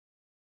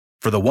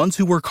For the ones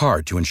who work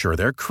hard to ensure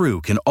their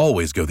crew can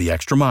always go the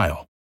extra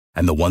mile,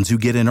 and the ones who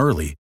get in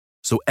early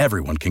so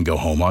everyone can go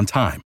home on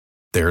time,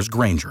 there's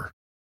Grainger,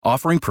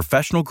 offering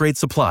professional-grade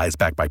supplies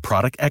backed by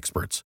product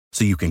experts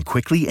so you can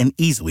quickly and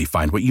easily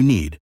find what you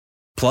need.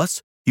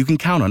 Plus, you can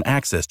count on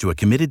access to a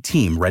committed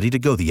team ready to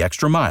go the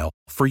extra mile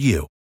for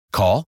you.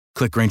 Call,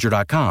 click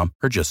Grainger.com,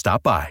 or just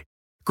stop by.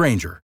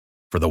 Grainger,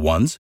 for the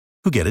ones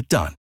who get it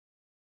done.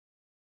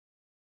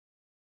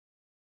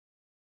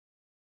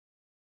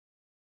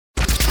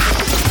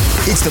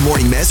 It's the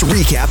Morning Mess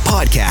Recap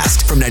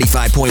Podcast from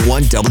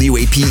 95.1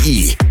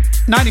 WAPE.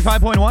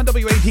 95.1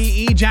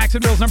 WAPE,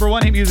 Jacksonville's number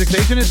one hit music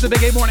station. It's the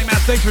Big A Morning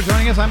Mess. Thanks for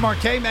joining us. I'm Mark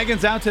K.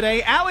 Meghan's out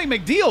today. Allie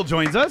McDeal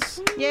joins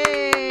us.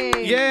 Yay!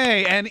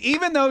 Yay! And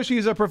even though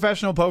she's a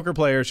professional poker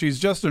player, she's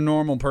just a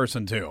normal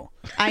person, too.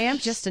 I am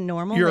just a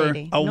normal You're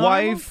lady. a Normal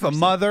wife, person. a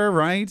mother,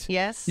 right?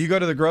 Yes. You go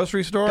to the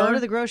grocery store? Go to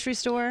the grocery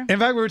store. In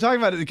fact, we were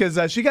talking about it because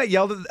she got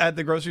yelled at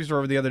the grocery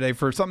store the other day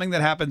for something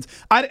that happens.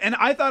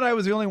 I thought I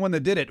was the only one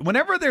that did it.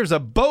 Whenever there's a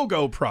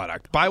BOGO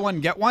product, buy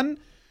one, get one,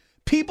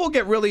 people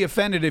get really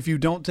offended if you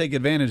don't take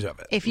advantage of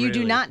it. If you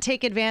do not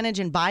take advantage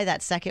and buy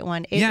that second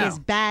one, it is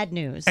bad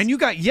news. And you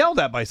got yelled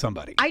at by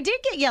somebody. I did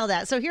get yelled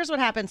at. So here's what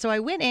happened. So I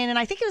went in, and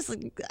I think it was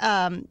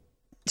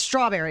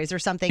strawberries or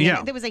something. Yeah.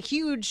 And there was a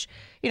huge,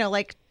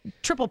 like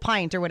triple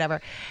pint or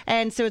whatever.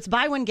 And so it's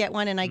buy one, get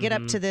one. And I get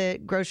up to the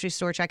grocery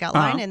store checkout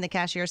line, and the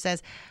cashier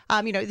says,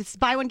 it's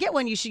buy one, get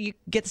one. You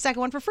get the second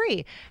one for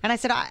free. And I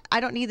said, I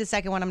don't need the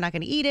second one. I'm not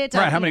going to eat it.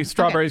 Right. How many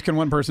strawberries can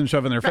one person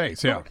shove in their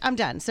face? Yeah. I'm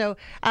done. So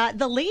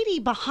the lady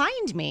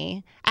behind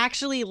me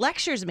actually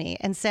lectures me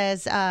and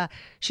says,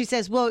 she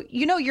says, well,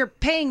 you're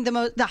paying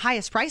the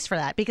highest price for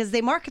that because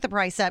they mark the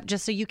price up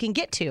just so you can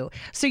get two.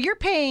 So you're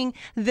paying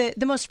the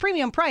most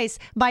premium price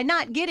by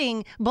not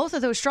getting both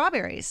of those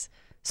strawberries.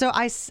 So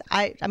I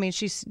mean,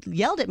 she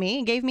yelled at me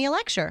and gave me a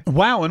lecture.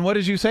 Wow. And what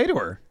did you say to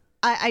her?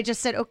 I just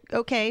said,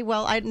 okay,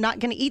 well, I'm not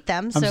going to eat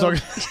them. I'm sorry.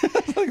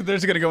 They're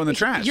just going to go in the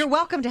trash. You're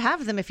welcome to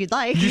have them if you'd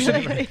like.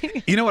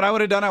 You know what I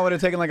would have done? I would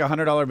have taken like a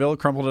 $100 bill,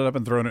 crumpled it up,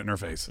 and thrown it in her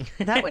face.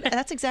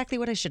 That's exactly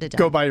what I should have done.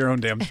 Go buy your own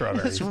damn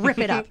strawberries. Just rip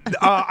it up.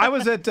 I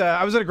was at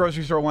a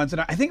grocery store once,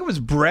 and I think it was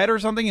bread or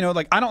something.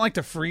 Like I don't like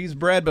to freeze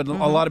bread, but a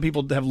lot of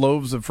people have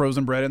loaves of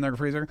frozen bread in their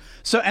freezer.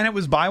 So, and it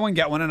was buy one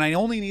get one, and I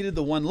only needed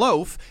the one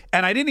loaf,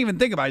 and I didn't even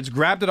think about it. I just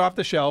grabbed it off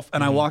the shelf,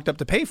 and I walked up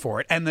to pay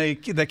for it, and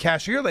the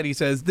cashier lady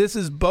says, "This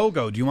is BOGO.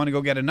 Do you want to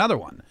go get another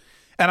one?"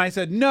 And I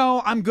said,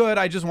 "No, I'm good.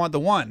 I just want the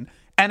one."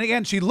 And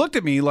again, she looked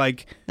at me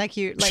like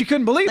she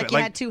couldn't believe it. Like you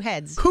had two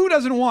heads. Who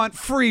doesn't want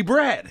free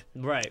bread?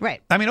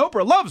 Right. I mean,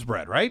 Oprah loves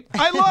bread, right?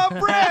 I love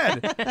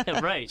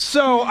bread. Right.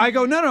 So I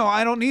go, no,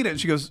 I don't need it.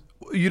 And she goes,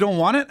 you don't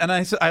want it? And I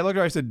looked at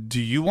her, I said,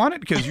 do you want it?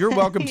 Because you're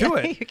welcome to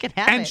it. You can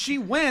have it. And she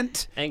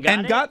went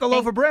and got the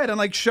loaf of bread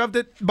and shoved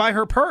it by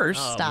her purse.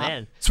 Oh, Stop.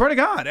 man. Swear to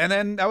God. And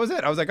then that was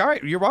it. I was like, all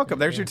right, you're welcome.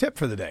 There's your tip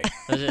for the day.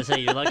 I was going to say,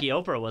 you're lucky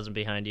Oprah wasn't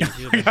behind you.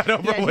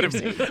 I would have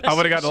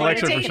gotten a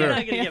lecture for sure. You're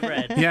not going to get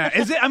bread. Yeah.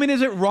 Is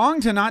it wrong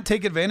to not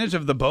take advantage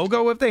of the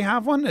BOGO if they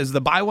have one? Is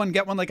the buy one,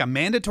 get one like a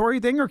mandatory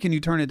thing, or can you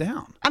turn it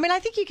down? I mean, I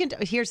think you can.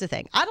 Here's the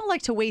thing. I don't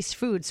like to waste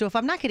food. So if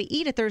I'm not going to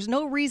eat it, there's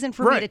no reason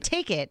for me to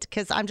take it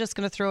because I'm just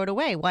going to throw it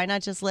away. Why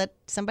not just let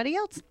somebody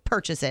else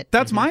purchase it?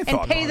 That's my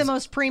thought. And pay the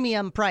most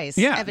premium price,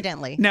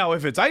 evidently. Now,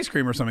 if it's ice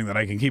cream or something that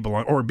I can keep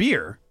along, or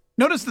beer,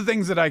 notice the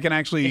things that I can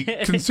actually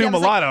consume a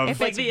lot of. If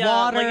it's the,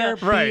 water,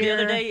 right. The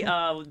other day,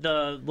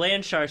 the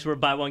land sharks were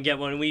buy one, get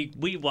one.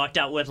 We walked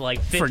out with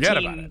like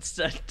 15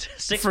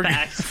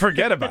 six-packs.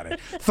 Forget about it.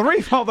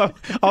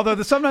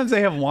 Although sometimes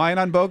they have wine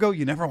on BOGO,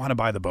 you never want to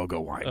buy the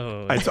BOGO wine.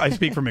 Oh. I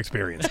speak from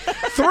experience.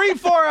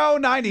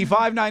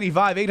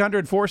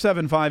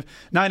 340-9595,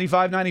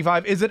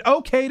 800-475-9595. Is it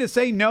okay to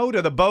say no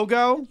to the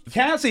BOGO?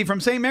 Cassie from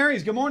St.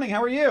 Mary's, good morning.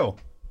 How are you?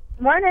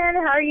 Morning.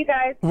 How are you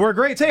guys? We're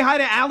great. Say hi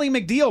to Allie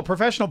McDeal,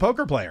 professional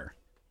poker player.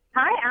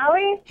 Hi,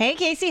 Allie. Hey,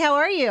 Casey, how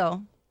are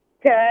you?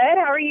 Good.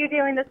 How are you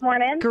doing this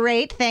morning?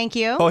 Great, thank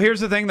you. Well, here's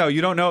the thing, though.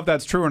 You don't know if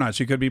that's true or not.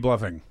 She could be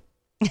bluffing.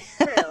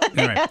 True.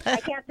 Right. I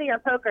can't see your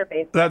poker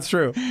face. That's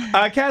true.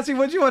 Cassie,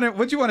 what'd you want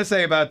to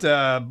say about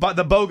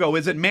the BOGO?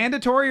 Is it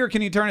mandatory or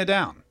can you turn it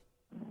down?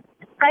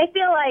 I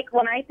feel like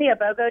when I see a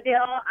BOGO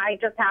deal, I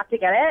just have to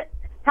get it.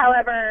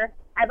 However,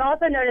 I've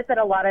also noticed that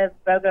a lot of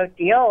BOGO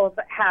deals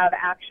have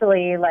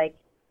actually like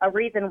a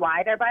reason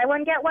why they're buy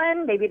one, get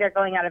one. Maybe they're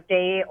going out of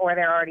date or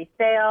they're already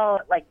stale,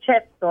 like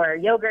chips or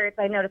yogurts.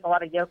 I noticed a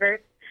lot of yogurts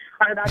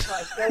are about to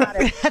go out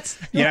of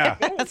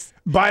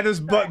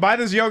date. Buy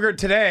this yogurt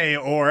today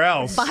or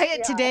else. Buy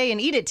it today and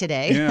eat it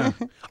today. Yeah.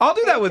 I'll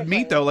do that with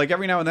meat, though. Like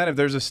every now and then, if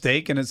there's a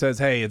steak and it says,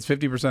 hey, it's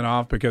 50%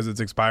 off because it's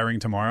expiring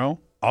tomorrow,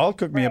 I'll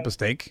cook me up a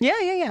steak.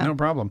 Yeah. No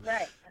problem.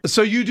 Right.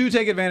 So you do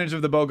take advantage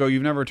of the BOGO.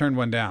 You've never turned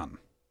one down.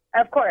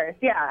 Of course,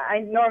 yeah. I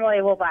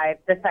normally will buy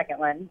the second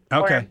one.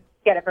 Okay.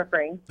 get it for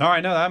free. All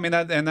right, no, I mean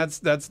that's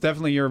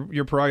definitely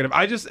your prerogative.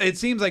 It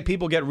seems like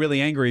people get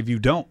really angry if you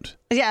don't.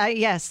 Yeah,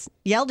 yes,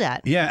 yelled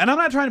at. Yeah, and I'm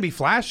not trying to be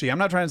flashy. I'm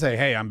not trying to say,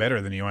 "Hey, I'm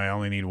better than you. I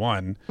only need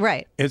one."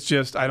 Right. It's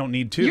just I don't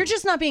need two. You're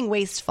just not being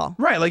wasteful.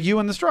 Right, like you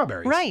and the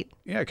strawberries. Right.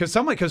 Yeah, because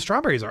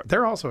strawberries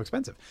they're also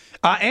expensive.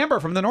 Amber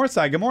from the north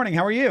side. Good morning.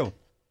 How are you?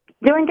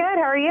 Doing good.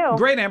 How are you?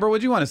 Great, Amber.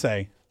 What do you want to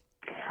say?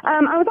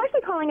 I was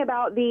actually calling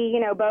about the,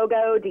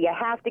 BOGO. Do you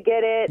have to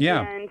get it?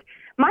 Yeah. And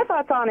my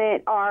thoughts on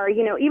it are,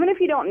 even if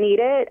you don't need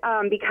it,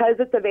 because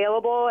it's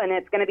available and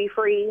it's going to be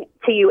free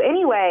to you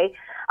anyway,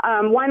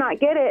 why not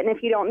get it? And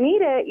if you don't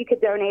need it, you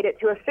could donate it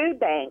to a food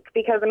bank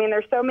because,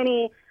 there's so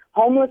many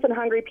homeless and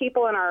hungry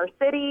people in our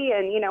city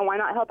and, why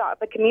not help out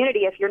the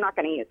community if you're not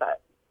going to use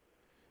it?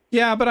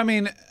 Yeah, but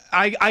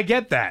I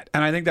get that,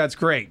 and I think that's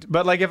great.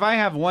 But, like, if I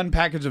have one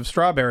package of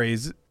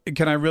strawberries,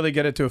 can I really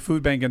get it to a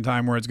food bank in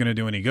time where it's going to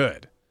do any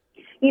good?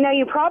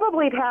 You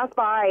probably pass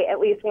by at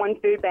least one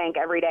food bank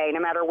every day, no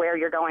matter where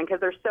you're going,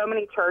 because there's so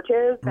many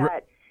churches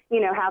that,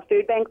 have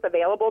food banks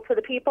available to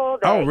the people.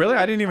 Oh, really?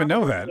 I didn't even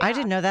know that. Yeah. I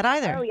didn't know that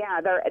either. Oh, yeah,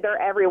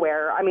 they're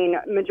everywhere.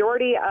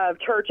 Majority of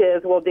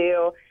churches will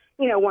do,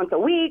 once a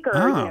week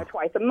or,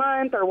 twice a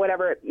month or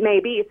whatever it may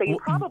be. So you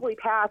probably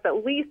pass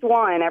at least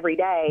one every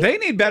day. They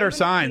need better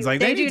signs. Like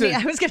they need to.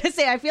 I was going to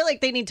say, I feel like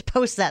they need to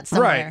post that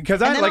somewhere. Right,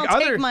 because I'll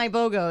take my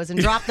BOGOs and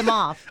drop them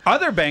off.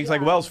 Other banks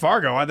like Wells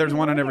Fargo, there's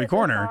one on every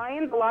corner.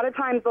 Signs, a lot of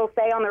times they'll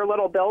say on their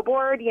little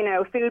billboard,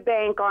 food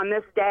bank on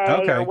this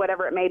day or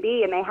whatever it may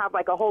be, and they have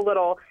like a whole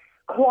little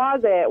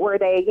closet where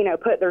they,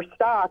 put their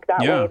stock. That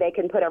way they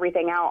can put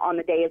everything out on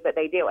the days that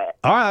they do it.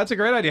 All right, that's a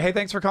great idea. Hey,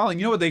 thanks for calling.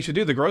 You know what they should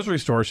do? The grocery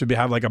store should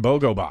have like a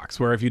BOGO box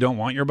where if you don't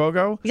want your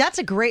BOGO. That's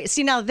a great,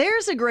 now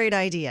there's a great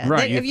idea.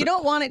 Right. If you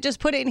don't want it, just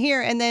put it in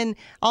here and then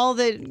all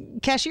the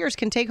cashiers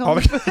can take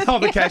home. All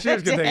the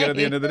cashiers can take it at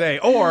the end of the day.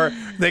 Or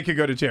they could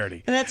go to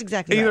charity. And that's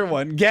exactly Either right.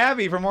 one.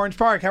 Gabby from Orange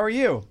Park, how are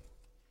you?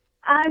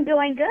 I'm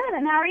doing good,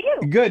 and how are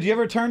you? Good. You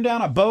ever turn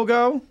down a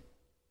BOGO?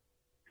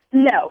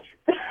 No.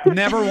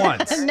 Never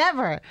once.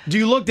 Never. Do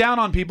you look down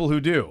on people who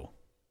do?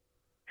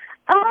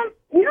 Not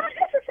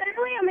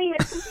necessarily.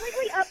 It's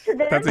completely up to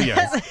them. That's a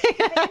yes.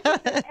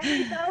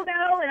 Every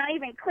BOGO, and I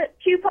even clip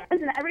coupons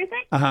and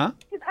everything. Uh-huh.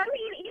 Because,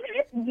 even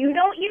if you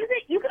don't use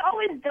it, you could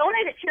always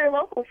donate it to your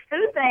local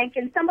food bank,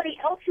 and somebody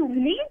else who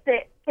needs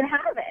it can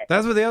have it.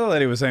 That's what the other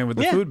lady was saying with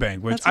the food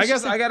bank, which I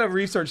guess I got to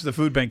research the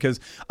food bank because,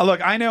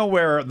 look, I know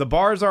where the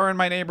bars are in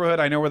my neighborhood.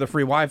 I know where the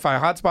free Wi-Fi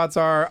hotspots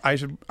are. I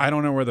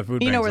don't know where the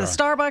food banks are. You know where the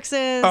Starbucks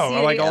is.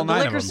 Oh, like all the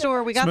nine of liquor them.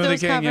 store. We got Smoothie those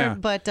King, covered, yeah.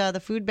 but the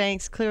food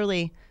banks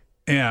clearly.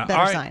 Yeah. Better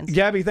All right. signs.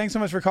 Gabby, thanks so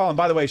much for calling.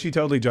 By the way, she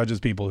totally judges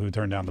people who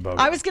turn down the BOGO.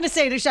 I was going to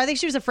say, I think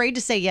she was afraid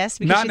to say yes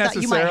because Not she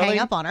thought you might hang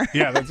up on her.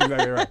 Yeah, that's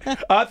exactly right.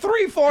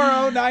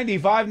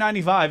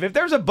 340-9595. If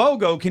there's a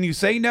BOGO, can you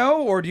say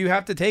no or do you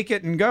have to take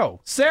it and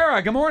go?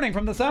 Sarah, good morning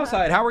from the South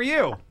Side. How are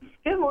you?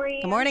 Good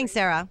morning. Good morning,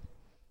 Sarah.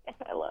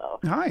 Hello.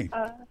 Hi.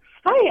 Hi.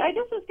 I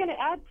just was going to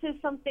add to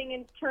something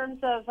in terms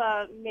of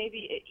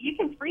maybe you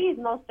can freeze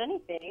most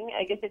anything.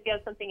 I guess if you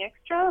have something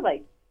extra,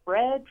 like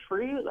bread,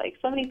 fruit, like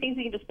so many things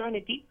you can just throw in a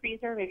deep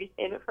freezer, maybe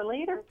save it for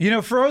later.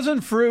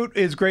 Frozen fruit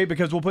is great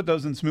because we'll put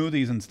those in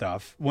smoothies and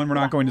stuff when we're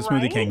not going to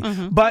Smoothie King.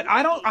 Mm-hmm. But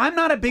I'm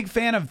not a big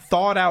fan of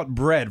thawed out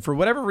bread. For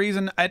whatever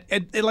reason,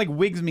 it like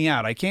wigs me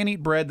out. I can't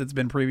eat bread that's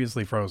been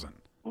previously frozen.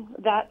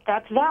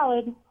 That's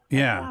valid.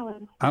 Yeah.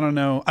 Valid. I don't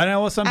know. I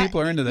know some people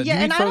are into that. yeah, Do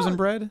you and eat I frozen don't-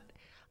 bread?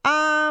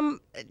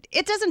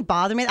 It doesn't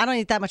bother me. I don't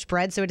eat that much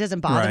bread, so it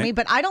doesn't bother Right. me.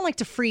 But I don't like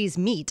to freeze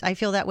meat. I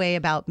feel that way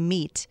about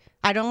meat.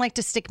 I don't like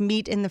to stick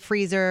meat in the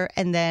freezer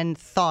and then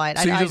thaw it.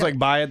 So you just like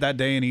buy it that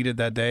day and eat it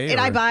that day? And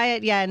or- I buy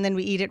it, yeah, and then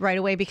we eat it right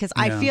away because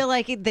I feel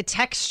like the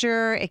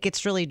texture, it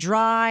gets really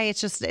dry.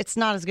 It's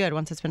not as good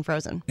once it's been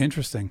frozen.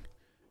 Interesting.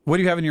 What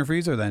do you have in your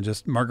freezer then?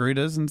 Just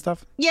margaritas and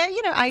stuff? Yeah,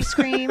 ice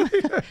cream.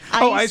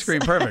 Ice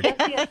cream. Perfect.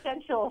 The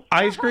essentials.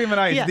 Ice cream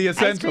and ice. Yeah, the ice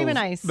essentials. cream and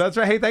ice. That's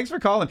right. Hey, thanks for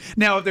calling.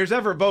 Now, if there's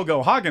ever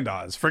BOGO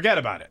Haagen-Dazs, forget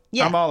about it.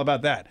 Yeah. I'm all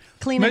about that.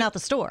 Cleaning out the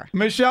store.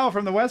 Michelle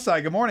from the West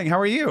Side. Good morning. How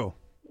are you?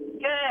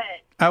 Good.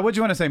 What'd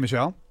you want to say,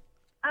 Michelle?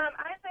 I was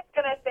just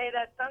going to say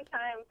that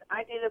sometimes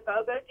I do the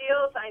BOGO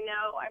deals. I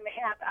know I may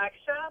have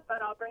extra,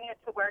 but I'll bring it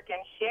to work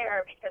and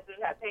share because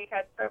we've had pay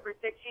cuts for over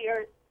 6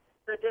 years.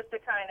 So just to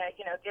kind of,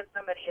 give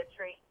somebody a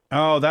treat.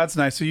 Oh, that's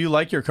nice. So you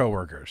like your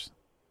coworkers?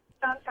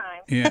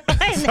 Sometimes. Yeah.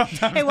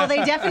 Hey, well,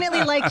 they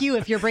definitely like you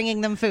if you're bringing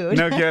them food.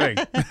 No kidding.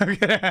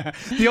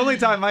 The only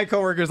time my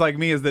coworkers like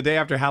me is the day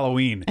after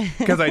Halloween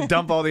because I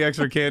dump all the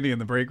extra candy in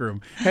the break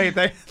room. Hey,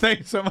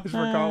 thanks so much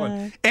for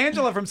calling.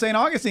 Angela from St.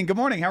 Augustine. Good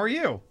morning. How are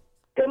you?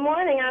 Good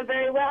morning. I'm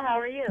very well. How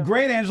are you?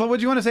 Great, Angela. What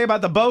do you want to say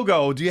about the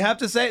BOGO? Do you have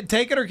to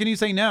take it or can you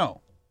say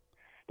no?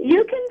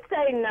 You can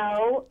say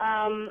no.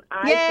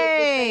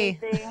 Yay!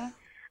 Did the same thing.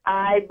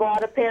 I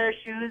bought a pair of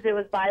shoes. It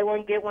was buy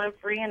one, get one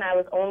free, and I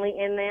was only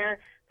in there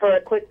for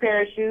a quick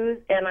pair of shoes,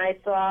 and I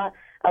saw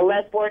a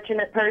less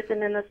fortunate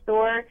person in the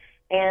store,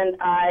 and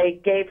I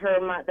gave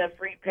her the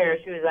free pair of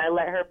shoes. I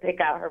let her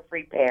pick out her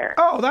free pair.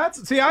 Oh, I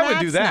would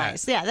do that.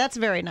 Nice. Yeah, that's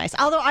very nice.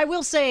 Although I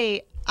will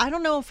say, I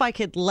don't know if I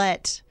could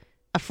let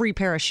a free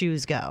pair of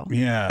shoes go.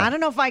 Yeah. I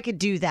don't know if I could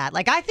do that.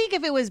 Like, I think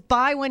if it was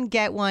buy one,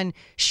 get one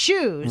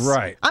shoes,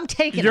 right. I'm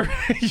taking You're,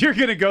 them. You're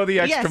going to go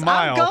the extra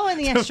mile. I'm going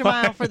the extra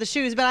mile for the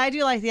shoes, but I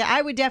do like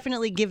I would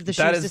definitely give the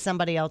shoes to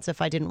somebody else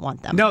if I didn't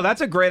want them. No,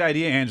 that's a great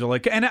idea, Angela.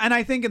 And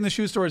I think in the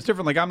shoe store it's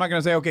different. Like, I'm not going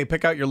to say, okay,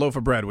 pick out your loaf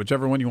of bread.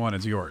 Whichever one you want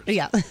is yours.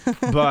 Yeah.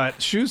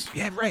 But shoes,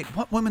 yeah, right.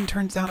 What woman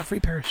turns down a free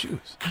pair of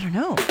shoes? I don't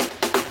know.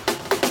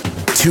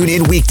 Tune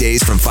in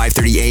weekdays from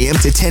 5:30 a.m.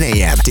 to 10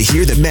 a.m. to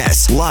hear The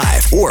Mess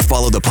live or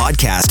follow the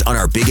podcast on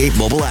our Big 8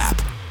 mobile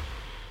app.